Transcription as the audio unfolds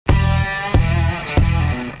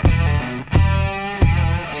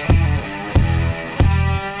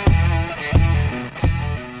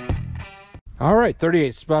All right,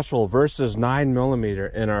 38 Special versus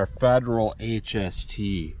 9mm in our Federal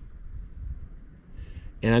HST.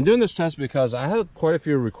 And I'm doing this test because I had quite a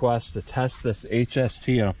few requests to test this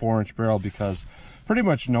HST in a 4-inch barrel because pretty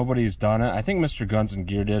much nobody's done it. I think Mr. Guns and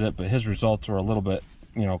Gear did it, but his results were a little bit,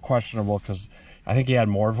 questionable because I think he had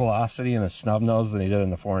more velocity in a snub nose than he did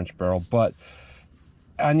in the 4-inch barrel. But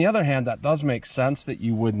on the other hand, that does make sense that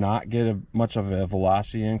you would not get much of a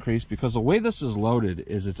velocity increase because the way this is loaded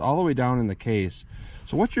is it's all the way down in the case.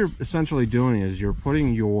 So what you're essentially doing is you're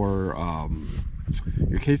putting your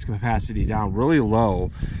case capacity down really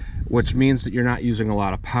low, which means that you're not using a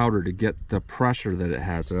lot of powder to get the pressure that it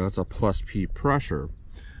has, and that's a +P pressure.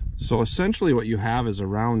 So essentially what you have is a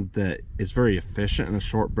round that is very efficient in a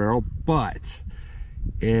short barrel, but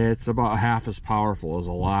it's about half as powerful as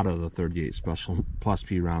a lot of the 38 Special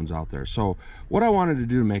 +P rounds out there. So what I wanted to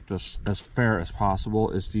do to make this as fair as possible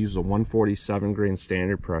is to use a 147 grain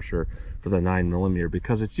standard pressure for the 9mm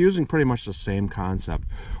because it's using pretty much the same concept.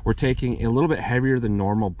 We're taking a little bit heavier than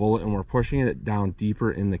normal bullet and we're pushing it down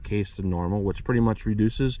deeper in the case than normal, which pretty much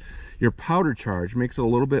reduces your powder charge, makes it a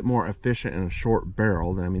little bit more efficient in a short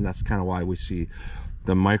barrel. I mean, that's kind of why we see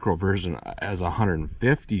the micro version as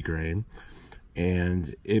 150 grain.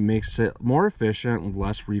 And it makes it more efficient,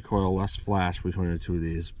 less recoil, less flash between the two of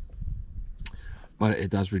these, but it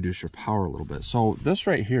does reduce your power a little bit. So this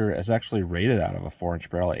right here is actually rated out of a 4-inch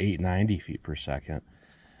barrel at 890 feet per second,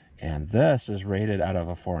 and this is rated out of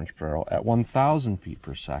a 4-inch barrel at 1000 feet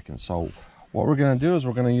per second. So what we're going to do is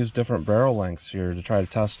we're going to use different barrel lengths here to try to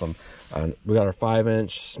test them. We got our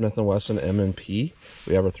 5-inch Smith & Wesson M&P.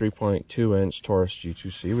 We have our 3.2-inch Taurus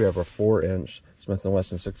G2C. We have our 4-inch Smith &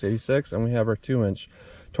 Wesson 686, and we have our 2-inch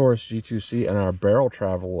Taurus G2C. And our barrel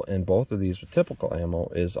travel in both of these with typical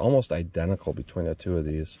ammo is almost identical between the two of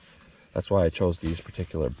these. That's why I chose these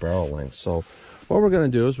particular barrel lengths. So what we're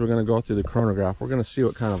going to do is we're going to go through the chronograph. We're going to see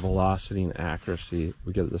what kind of velocity and accuracy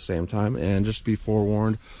we get at the same time. And just be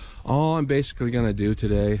forewarned, all I'm basically going to do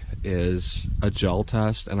today is a gel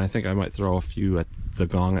test, and I think I might throw a few at the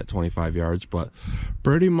gong at 25 yards, but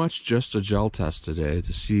pretty much just a gel test today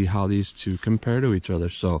to see how these two compare to each other.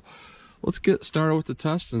 So let's get started with the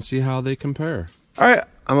test and see how they compare. All right,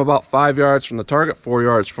 I'm about 5 yards from the target, 4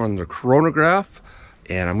 yards from the chronograph,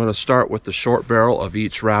 and I'm going to start with the short barrel of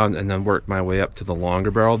each round and then work my way up to the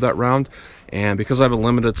longer barrel of that round. And because I have a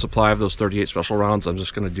limited supply of those 38 Special rounds, I'm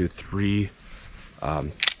just going to do three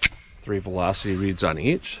velocity reads on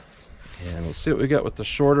each, and we'll see what we get with the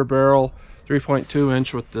shorter barrel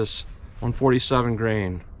 3.2-inch with this 147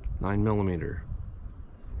 grain 9mm.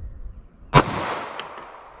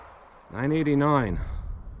 989,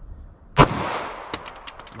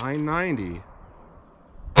 990,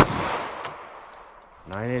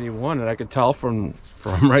 981, and I could tell from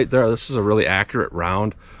right there this is a really accurate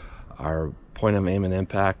round. Our point of aim and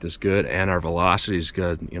impact is good, and our velocity is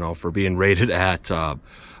good, for being rated at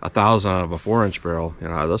 1000 out of a 4-inch barrel.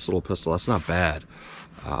 This little pistol, that's not bad.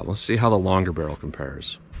 Let's see how the longer barrel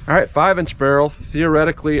compares. All right, 5-inch barrel.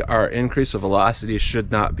 Theoretically, our increase of velocity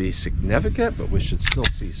should not be significant, but we should still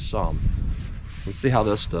see some. Let's see how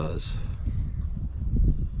this does.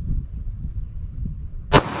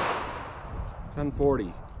 1040,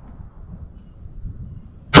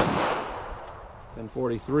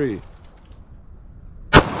 1043,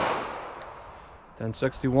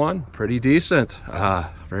 1061, pretty decent.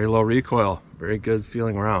 Very low recoil, very good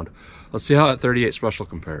feeling round. Let's see how that 38 Special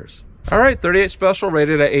compares. All right, 38 Special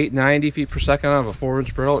rated at 890 feet per second out of a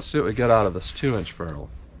 4-inch barrel. Let's see what we get out of this 2-inch barrel.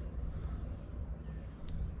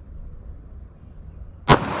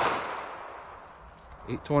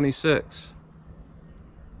 826,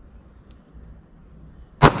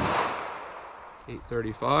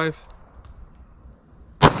 835,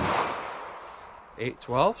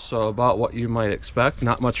 812, so about what you might expect,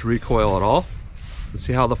 not much recoil at all. Let's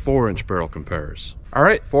see how the 4-inch barrel compares. All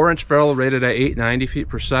right, 4-inch barrel rated at 890 feet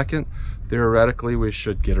per second. Theoretically, we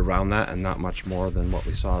should get around that and not much more than what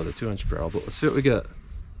we saw of the 2-inch barrel, but let's see what we get.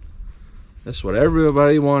 This is what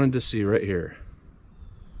everybody wanted to see right here.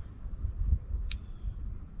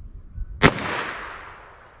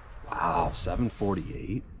 Wow,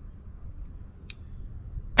 748.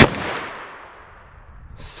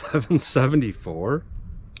 774.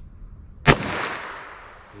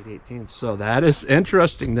 818. So that is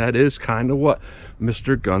interesting. That is kind of what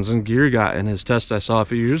Mr. Guns and Gear got in his test I saw a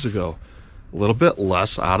few years ago. A little bit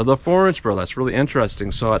less out of the 4-inch barrel. That's really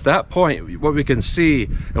interesting. So at that point, what we can see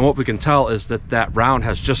and what we can tell is that that round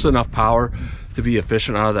has just enough power to be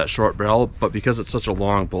efficient out of that short barrel, but because it's such a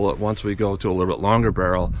long bullet, once we go to a little bit longer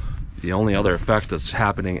barrel, the only other effect that's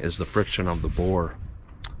happening is the friction of the bore.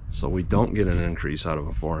 so we don't get an increase out of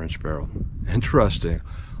a 4-inch barrel. Interesting.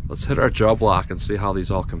 Let's hit our gel block and see how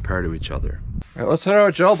these all compare to each other. All right, let's hit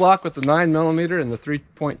our gel block with the 9mm and the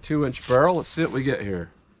 3.2-inch barrel. Let's see what we get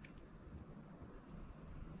here.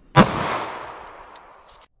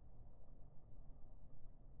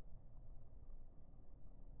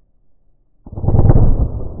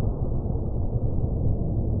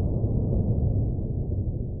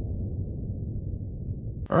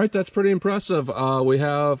 All right, that's pretty impressive. We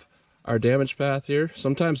have our damage path here.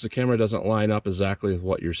 Sometimes the camera doesn't line up exactly with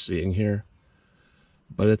what you're seeing here,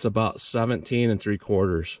 but it's about 17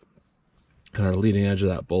 3/4. And our leading edge of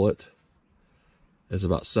that bullet is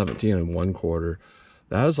about 17 1/4.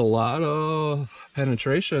 That is a lot of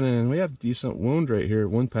penetration, and we have decent wound right here,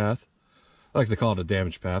 wound path. I like to call it a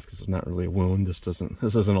damage path because it's not really a wound. This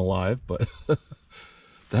isn't alive, but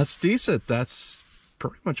that's decent. That's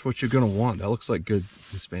pretty much what you're gonna want. That looks like good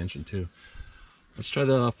expansion too. Let's try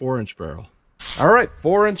the 4-inch barrel. All right,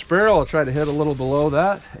 4-inch barrel. I'll try to hit a little below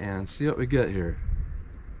that and see what we get here.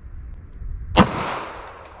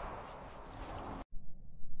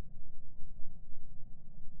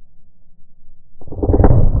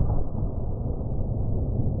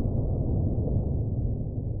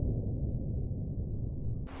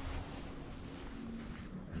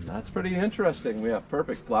 That's pretty interesting. We have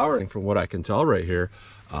perfect flowering from what I can tell right here.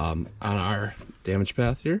 On our damage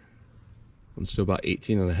path here, comes to about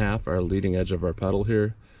 18.5. Our leading edge of our pedal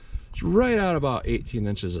here, it's right at about 18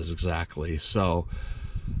 inches exactly. So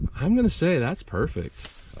I'm gonna say that's perfect.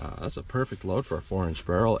 That's a perfect load for a 4-inch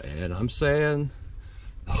barrel, and I'm saying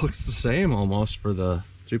it looks the same almost for the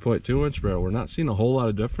 3.2-inch barrel. We're not seeing a whole lot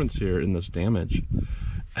of difference here in this damage.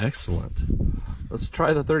 Excellent. Let's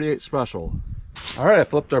try the 38 Special. All right, I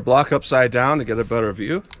flipped our block upside down to get a better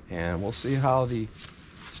view, and we'll see how the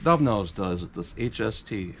snub nose does with this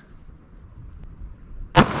HST.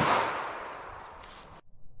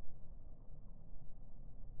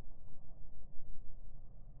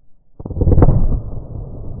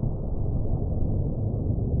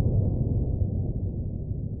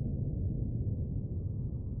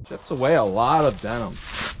 Chips away a lot of denim.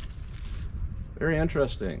 Very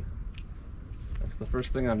interesting. That's the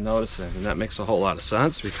first thing I'm noticing, and that makes a whole lot of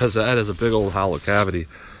sense because that is a big old hollow cavity,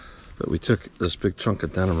 but we took this big chunk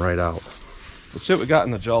of denim right out. Let's see what we got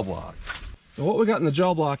in the gel block. So what we got in the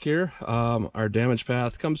gel block here, our damage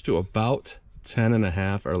path comes to about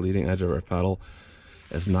 10.5. Our leading edge of our pedal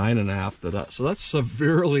is 9.5. So that's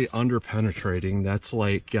severely under penetrating. That's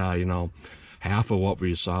like you know, half of what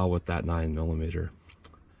we saw with that 9mm.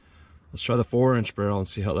 Let's try the 4-inch barrel and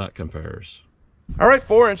see how that compares. All right,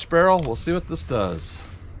 4-inch barrel, we'll see what this does.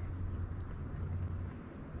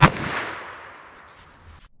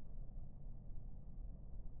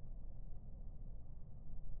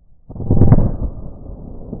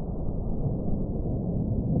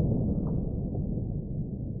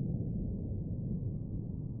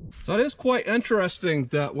 So it is quite interesting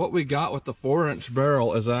that what we got with the 4-inch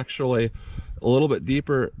barrel is actually a little bit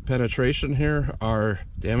deeper penetration here. Our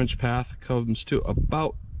damage path comes to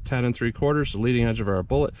about 10 3/4, the leading edge of our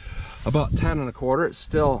bullet about 10 1/4. It's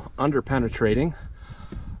still under penetrating,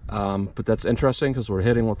 but that's interesting because we're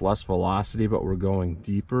hitting with less velocity, but we're going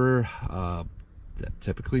deeper. That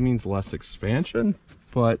typically means less expansion,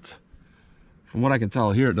 but from what I can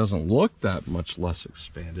tell here, it doesn't look that much less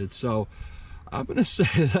expanded. So I'm gonna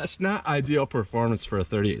say that's not ideal performance for a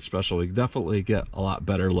 38 Special. We definitely get a lot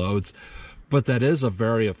better loads, but that is a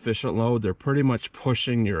very efficient load. They're pretty much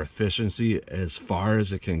pushing your efficiency as far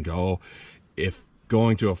as it can go if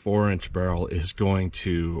going to a 4-inch barrel is going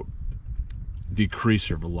to decrease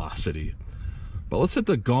your velocity. But let's hit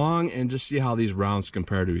the gong and just see how these rounds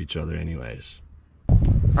compare to each other anyways.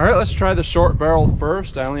 All right, let's try the short barrel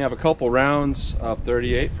first. I only have a couple rounds of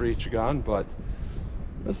 38 for each gun, but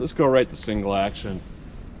let's just go right to single action.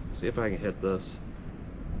 See if I can hit this.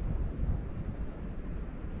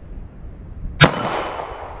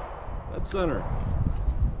 Dead center.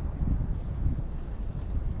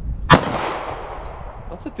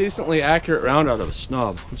 That's a decently accurate round out of a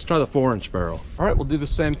snub. Let's try the 4-inch barrel. All right, we'll do the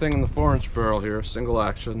same thing in the 4-inch barrel here. Single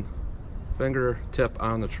action, finger tip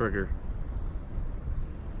on the trigger.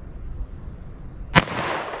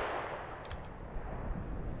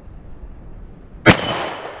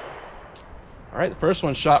 All right, the first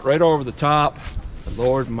one shot right over the top. I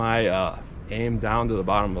lowered my aim down to the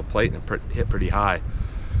bottom of the plate and it hit pretty high.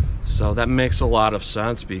 So that makes a lot of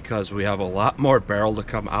sense because we have a lot more barrel to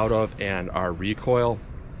come out of, and our recoil,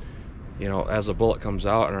 you know, as a bullet comes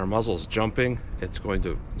out and our muzzle's jumping, it's going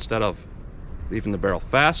to, instead of leaving the barrel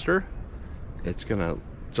faster, it's going to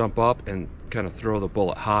jump up and kind of throw the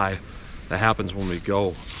bullet high, that happens when we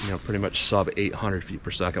go, pretty much sub 800 feet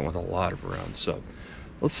per second with a lot of rounds. So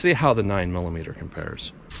let's see how the 9mm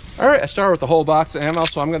compares. All right, I started with the whole box of ammo,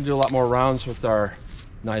 so I'm going to do a lot more rounds with our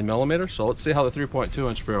 9mm. So let's see how the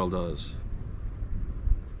 3.2-inch barrel does.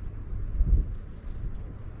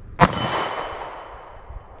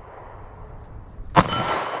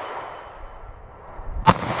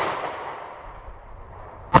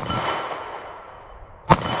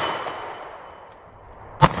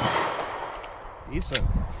 Decent.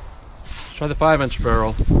 Let's try the 5-inch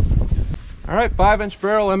barrel. All right, 5-inch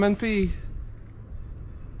barrel MNP.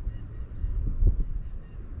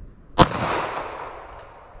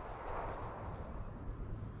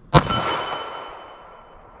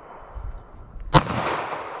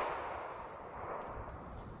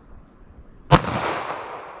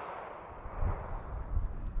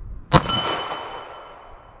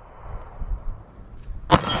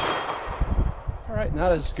 Alright,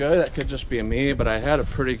 not as good. That could just be me, but I had a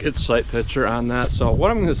pretty good sight picture on that. So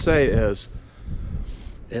what I'm going to say is,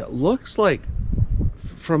 it looks like,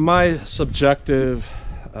 from my subjective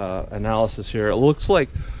analysis here, it looks like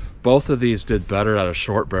both of these did better out of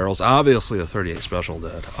short barrels. Obviously the 38 Special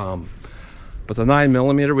did. But the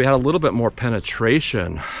 9mm, we had a little bit more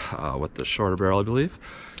penetration with the shorter barrel, I believe.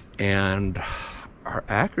 And our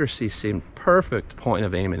accuracy seemed perfect point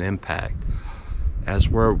of aim and impact. As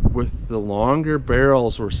we're with the longer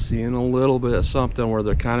barrels, we're seeing a little bit of something where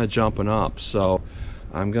they're kind of jumping up. So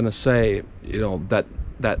I'm gonna say, that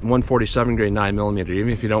 147 grain 9mm,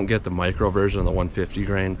 even if you don't get the micro version of the 150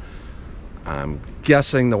 grain, I'm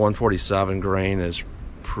guessing the 147 grain is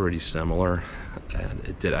pretty similar, and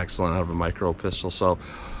it did excellent out of a micro pistol. So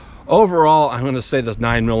overall, I'm gonna say the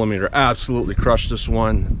 9mm absolutely crushed this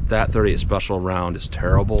one. That 38 Special round is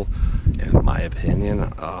terrible, in my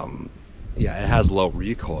opinion. Yeah, it has low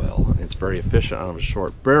recoil. It's very efficient out of a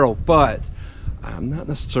short barrel, but I'm not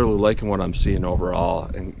necessarily liking what I'm seeing overall.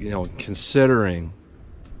 And considering,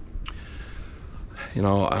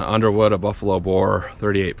 Underwood, a Buffalo Bore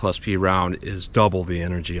 38+P round is double the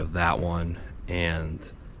energy of that one, and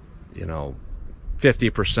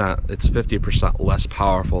 50%. It's 50% less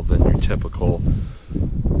powerful than your typical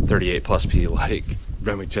 38+P, like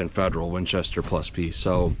Remington Federal Winchester +P.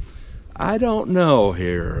 So I don't know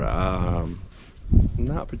here.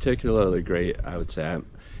 Not particularly great, I would say.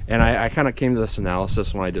 And I kind of came to this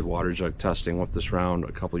analysis when I did water jug testing with this round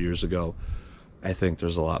a couple years ago. I think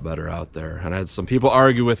there's a lot better out there. And I had some people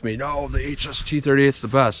argue with me, no, the HST 38's the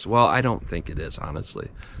best. Well, I don't think it is, honestly.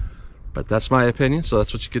 But that's my opinion, so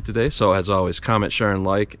that's what you get today. So as always, comment, share, and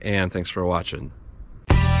like, and thanks for watching.